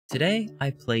Today,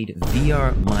 I played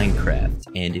VR Minecraft,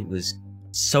 and it was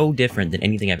so different than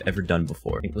anything I've ever done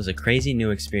before. It was a crazy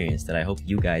new experience that I hope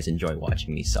you guys enjoy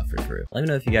watching me suffer through. Let me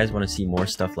know if you guys want to see more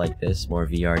stuff like this, more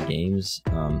VR games.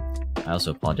 I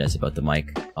also apologize about the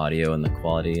mic audio and the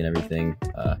quality and everything.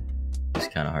 It's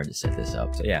kind of hard to set this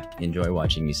up. So yeah, enjoy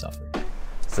watching me suffer.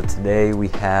 So today we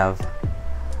have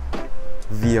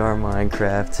VR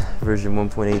Minecraft version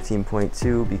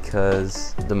 1.18.2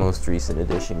 because the most recent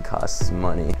edition costs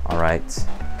money. Alright,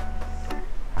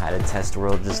 I had a test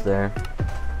world just there.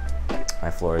 My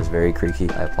floor is very creaky,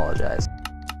 I apologize.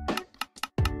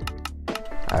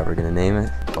 Alright, we're gonna name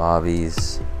it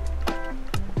Bobby's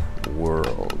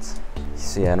World.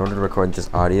 So yeah, in order to record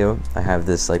just audio, I have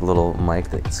this like little mic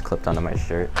that's clipped onto my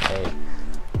shirt. Hey.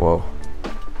 Whoa.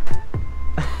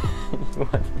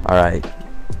 What? Alright.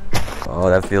 Oh,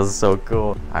 that feels so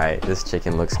cool. Alright, this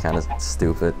chicken looks kind of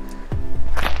stupid.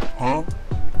 Huh?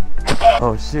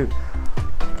 Oh, shoot.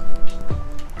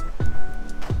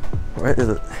 Where is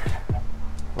it?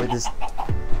 Where this?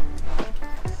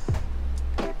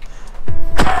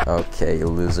 Okay, you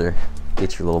loser.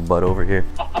 Get your little butt over here.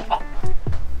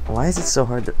 Why is it so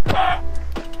hard to...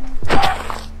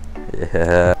 Yeah.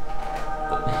 Yeah.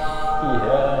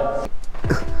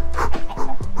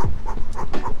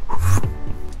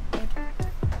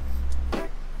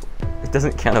 It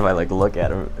doesn't count if I like look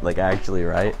at him, like actually,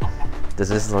 right? Does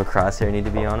this little crosshair need to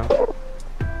be on him?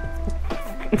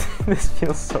 This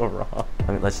feels so wrong.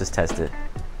 I mean, let's just test it.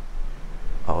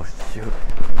 Oh shoot.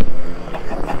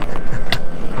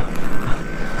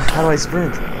 How do I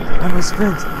sprint? How do I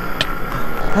sprint?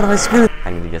 How do I sprint?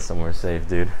 I need to get somewhere safe,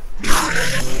 dude.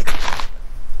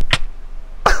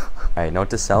 Alright, note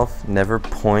to self, never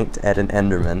point at an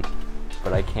Enderman,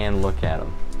 but I can look at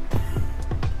him.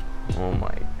 Oh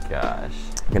my gosh.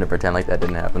 I'm gonna pretend like that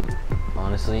didn't happen.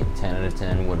 Honestly, 10 out of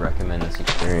 10 would recommend this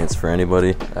experience for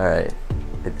anybody. Alright,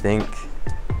 I think,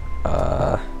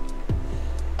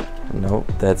 nope,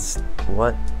 that's,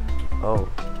 what? Oh,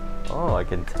 I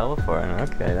can teleport,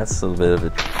 okay, that's a bit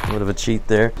of a cheat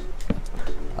there.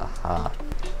 Aha.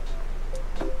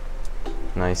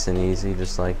 Nice and easy,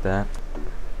 just like that.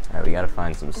 Alright, we gotta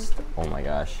find some, oh my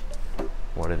gosh.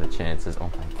 What are the chances? Oh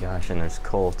my gosh, and there's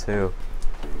coal too.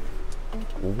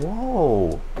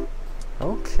 Whoa!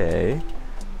 Okay.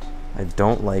 I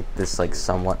don't like this like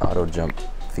somewhat auto jump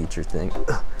feature thing.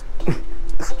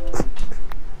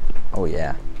 Oh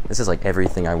yeah. This is like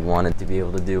everything I wanted to be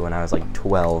able to do when I was like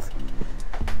 12.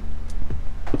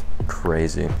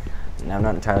 Crazy. Now I'm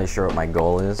not entirely sure what my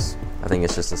goal is. I think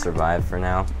it's just to survive for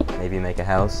now. Maybe make a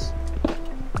house.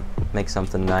 Make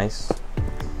something nice.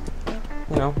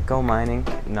 You know, go mining,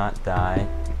 not die.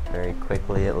 Very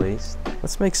quickly at least.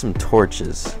 Let's make some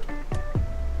torches.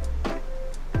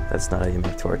 That's not how you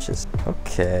make torches.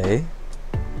 Okay.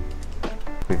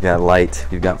 We've got light,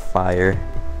 we've got fire.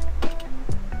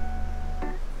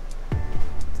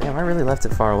 Damn, I really left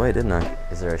it far away, didn't I?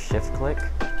 Is there a shift click?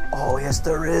 Oh, yes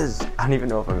there is! I don't even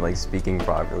know if I'm like speaking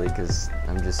properly because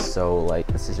I'm just so like,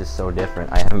 this is just so different.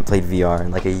 I haven't played VR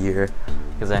in like a year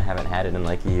because I haven't had it in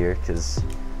like a year because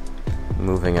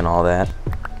moving and all that.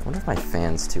 I wonder if my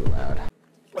fan's too loud.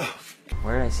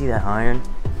 Where did I see that iron?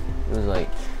 It was like,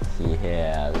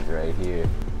 yeah, it was right here.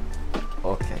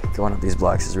 Okay, going up these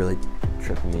blocks is really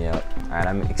tripping me out. Alright,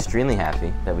 I'm extremely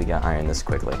happy that we got iron this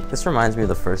quickly. This reminds me of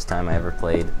the first time I ever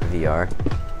played VR.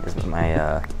 It was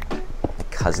my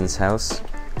cousin's house,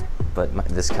 but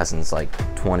this cousin's like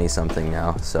 20-something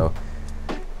now, so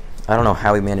I don't know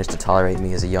how he managed to tolerate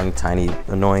me as a young, tiny,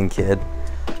 annoying kid.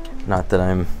 Not that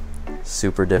I'm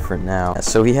super different now.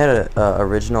 So he had a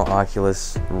original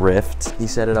Oculus Rift. He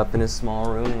set it up in his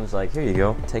small room and was like, here you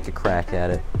go, take a crack at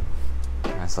it.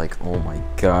 And I was like, oh my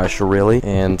gosh, really?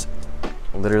 And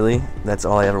literally, that's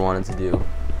all I ever wanted to do.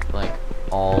 Like,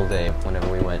 all day,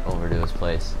 whenever we went over to his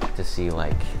place to see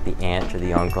like the aunt or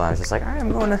the uncle, I was just like, alright,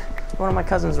 I'm going to my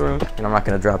cousin's room. And I'm not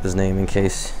gonna drop his name in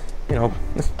case, you know,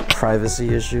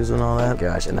 privacy issues and all that.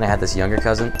 Gosh, and then I had this younger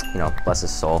cousin, you know, bless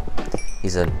his soul.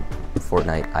 He's a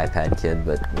Fortnite iPad kid,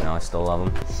 but you know, I still love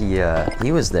him.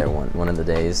 He was there one of the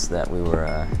days that we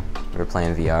were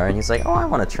playing VR, and he's like, oh, I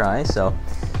want to try. So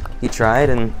he tried,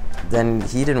 and then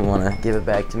he didn't want to give it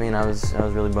back to me, and I was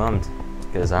really bummed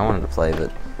because I wanted to play,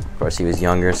 but of course he was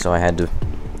younger, so I had to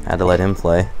let him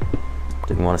play.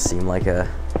 Didn't want to seem like a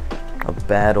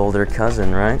bad older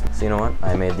cousin, right? So you know what?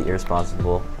 I made the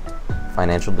irresponsible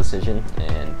financial decision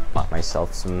and bought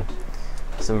myself some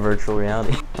virtual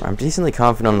reality. I'm decently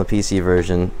confident on the PC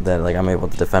version that like I'm able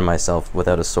to defend myself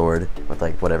without a sword with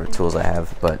like whatever tools I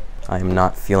have, but I am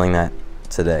not feeling that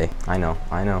today. I know.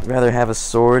 I'd rather have a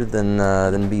sword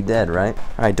than be dead, right?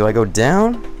 Alright, do I go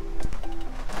down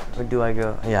Or do I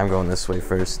go? Yeah, I'm going this way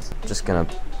first. Just gonna...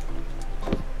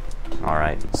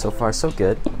 Alright, so far so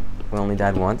good. We only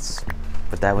died once.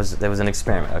 But that was an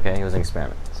experiment, okay? It was an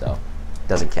experiment, so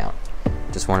doesn't count.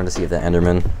 Just wanted to see if that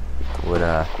Enderman would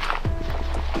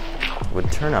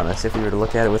turn on us if we were to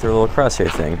look at it with our little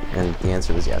crosshair thing, and the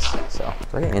answer was yes. So,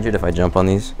 do I get injured if I jump on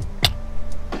these?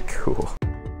 Cool.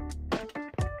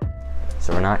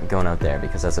 So we're not going out there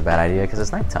because that's a bad idea because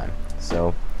it's nighttime.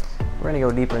 So we're gonna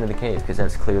go deeper into the cave because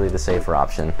that's clearly the safer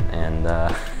option. And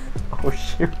oh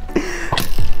shoot,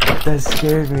 that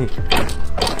scared me.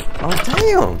 Oh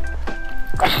damn.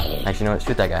 Actually, you know what?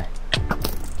 Shoot that guy.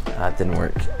 It didn't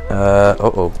work.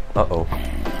 Uh-oh.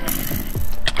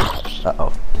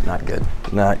 Not good.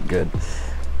 Not good.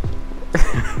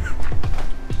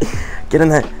 Get in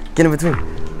that. Get in between.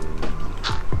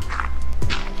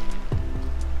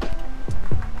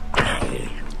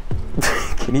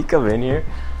 Can you come in here?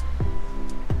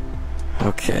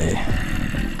 Okay.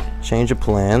 Change of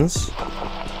plans.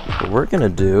 What we're gonna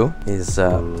do is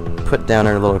put down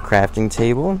our little crafting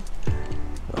table.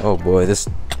 Oh boy, this...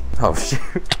 Oh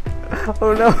shoot.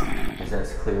 Oh no.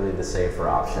 That's clearly the safer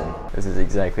option. This is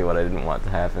exactly what I didn't want to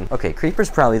happen. Okay, creeper's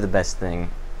probably the best thing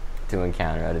to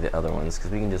encounter out of the other ones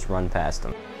because we can just run past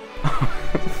them.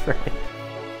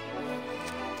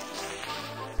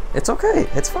 It's okay,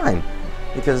 it's fine.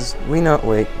 Because we know,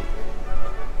 wait,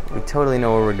 we totally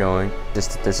know where we're going.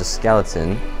 Just that there's a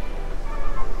skeleton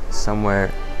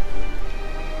somewhere.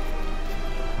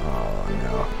 Oh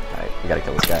no. Alright, we gotta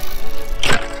kill this guy.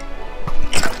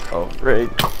 Oh, right.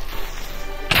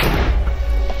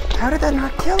 How did that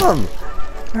not kill him?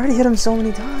 I already hit him so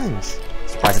many times.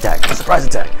 Surprise attack, surprise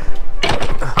attack.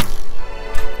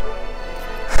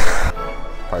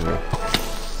 Pardon me.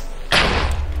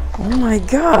 Oh my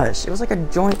gosh, it was like a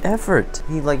joint effort.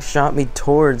 He like shot me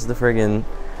towards the friggin'...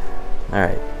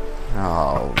 Alright.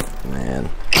 Oh, man.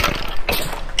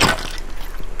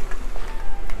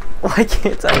 Why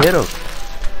can't I hit him?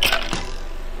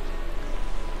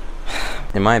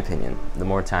 In my opinion, the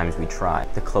more times we try,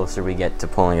 the closer we get to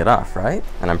pulling it off, right?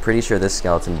 And I'm pretty sure this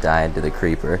skeleton died to the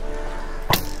creeper.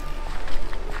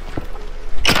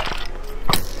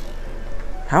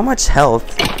 How much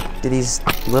health do these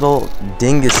little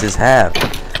dinguses have?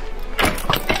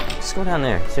 Just go down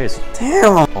there, seriously.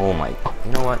 Damn! Oh my,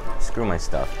 you know what? Screw my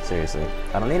stuff, seriously.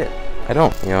 I don't need it. I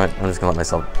don't. You know what? I'm just gonna let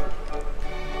myself...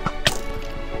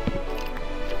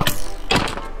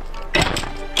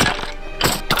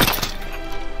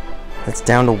 That's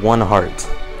down to 1 heart.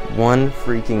 1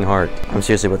 freaking heart. I'm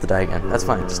seriously about to die again. That's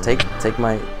fine. Just take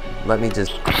my... Let me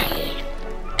just...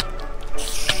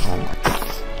 Oh my...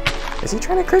 Is he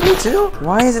trying to crit me too?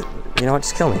 Why is it... You know what?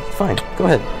 Just kill me. Fine. Go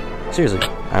ahead. Seriously.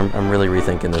 I'm really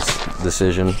rethinking this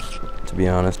decision, to be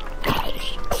honest.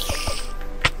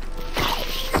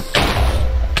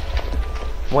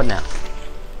 What now?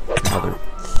 Mother...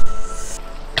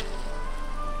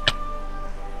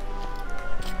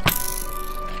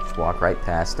 Walk right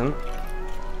past him.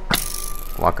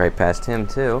 Walk right past him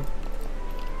too.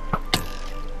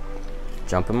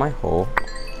 Jump in my hole.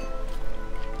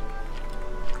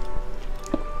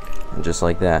 And just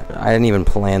like that. I didn't even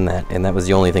plan that, and that was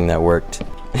the only thing that worked.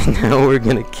 And now we're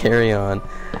gonna carry on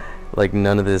like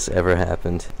none of this ever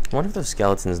happened. I wonder if those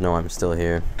skeletons know I'm still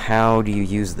here. How do you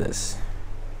use this?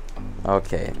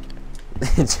 Okay.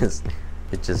 It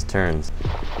just turns.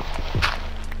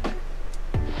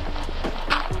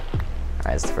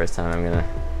 Alright, it's the first time I'm gonna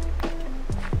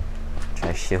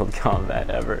try shield combat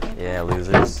ever. Yeah,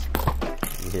 losers.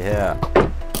 Yeah.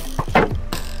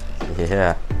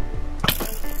 Yeah.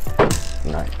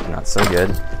 Not so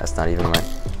good. That's not even my...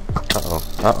 Uh-oh.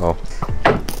 Uh-oh.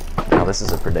 Now this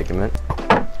is a predicament.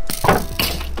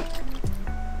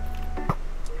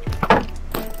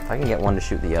 If I can get one to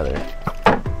shoot the other.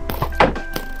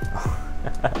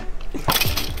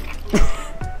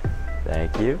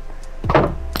 Thank you.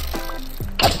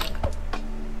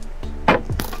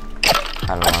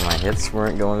 I don't know why my hits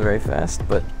weren't going very fast,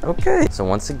 but okay. So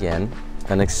once again,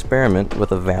 an experiment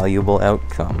with a valuable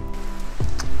outcome.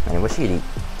 I wish you could eat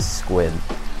squid.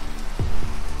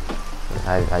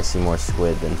 I see more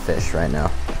squid than fish right now.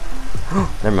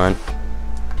 Never mind.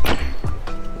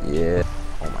 Yeah.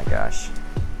 Oh my gosh.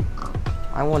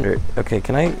 I wonder, okay,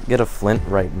 can I get a flint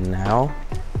right now?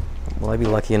 Will I be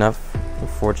lucky enough,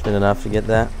 fortunate enough to get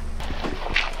that?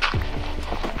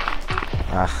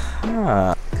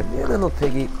 Aha. Could be a little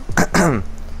piggy.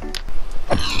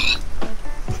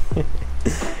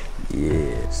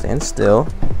 Yeah. Stand still.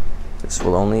 This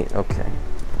will only... Okay.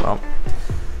 Well,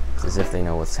 it's as if they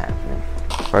know what's happening.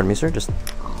 Pardon me, sir. Just...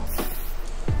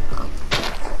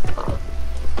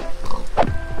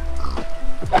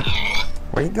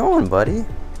 Where you going, buddy?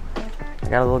 I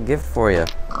got a little gift for you.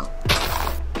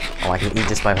 Oh, I can eat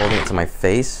just by holding it to my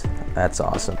face? That's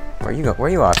awesome. Where you go? Where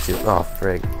are you off to? Oh,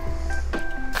 frig.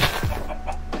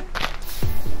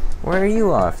 Where are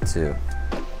you off to?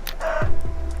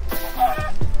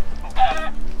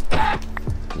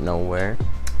 Nowhere.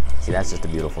 See, that's just a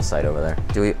beautiful sight over there.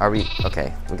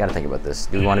 Okay, we gotta think about this.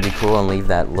 Do we want to be cool and leave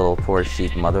that little poor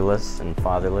sheep motherless and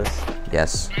fatherless?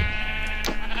 Yes.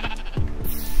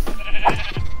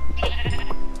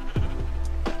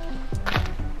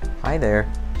 Hi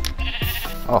there.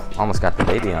 Oh, almost got the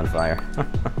baby on fire.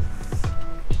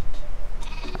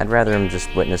 I'd rather him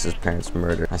just witness his parents'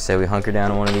 murder. I say we hunker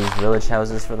down in one of these village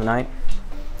houses for the night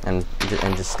and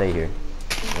just stay here.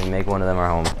 We make one of them our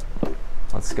home.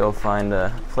 Let's go find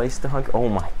a place to hunker. Oh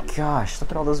my gosh,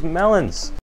 look at all those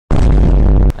melons.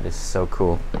 That is so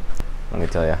cool. Let me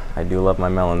tell you, I do love my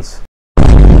melons.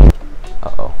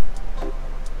 Uh-oh.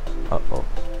 Uh-oh.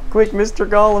 Quick, Mr.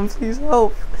 Gollum, please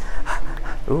help.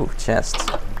 Ooh, chests.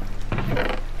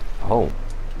 Oh.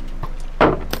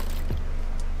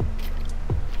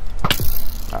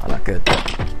 Oh, not good.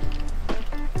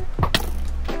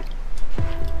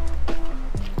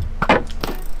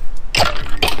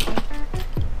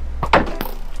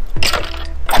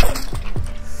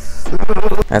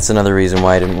 That's another reason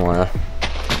why I didn't want to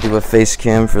do a face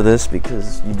cam for this,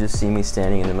 because you just see me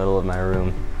standing in the middle of my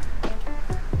room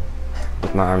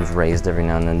with my arms raised every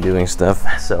now and then doing stuff,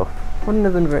 so wouldn't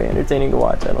have been very entertaining to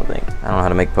watch, I don't think. I don't know how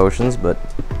to make potions, but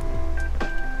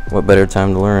what better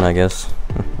time to learn, I guess.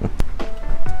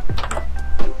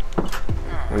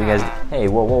 What are you guys? Hey,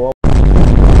 whoa, whoa,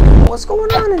 whoa. What's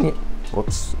going on in here?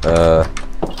 Whoops.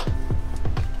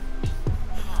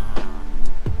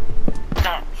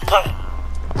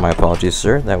 My apologies,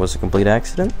 sir. That was a complete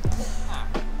accident.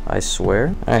 I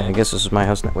swear. Alright, I guess this is my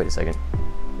house now. Wait a second.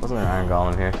 Wasn't there an iron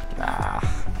golem here? Ah.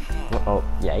 Oh,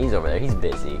 yeah, he's over there. He's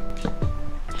busy.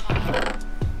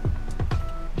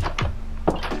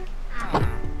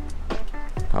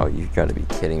 Oh, you've got to be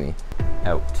kidding me.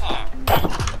 Out.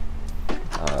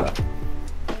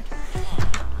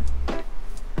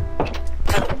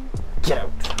 Get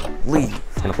out. Leave.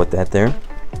 I'm gonna put that there.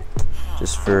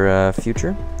 Just for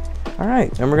future.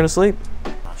 Alright, and we're gonna sleep.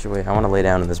 Actually, wait, I want to lay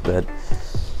down in this bed.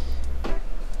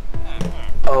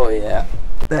 Oh, yeah.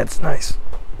 That's nice.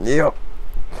 Yep.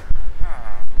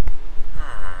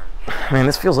 Man,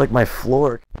 this feels like my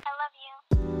floor.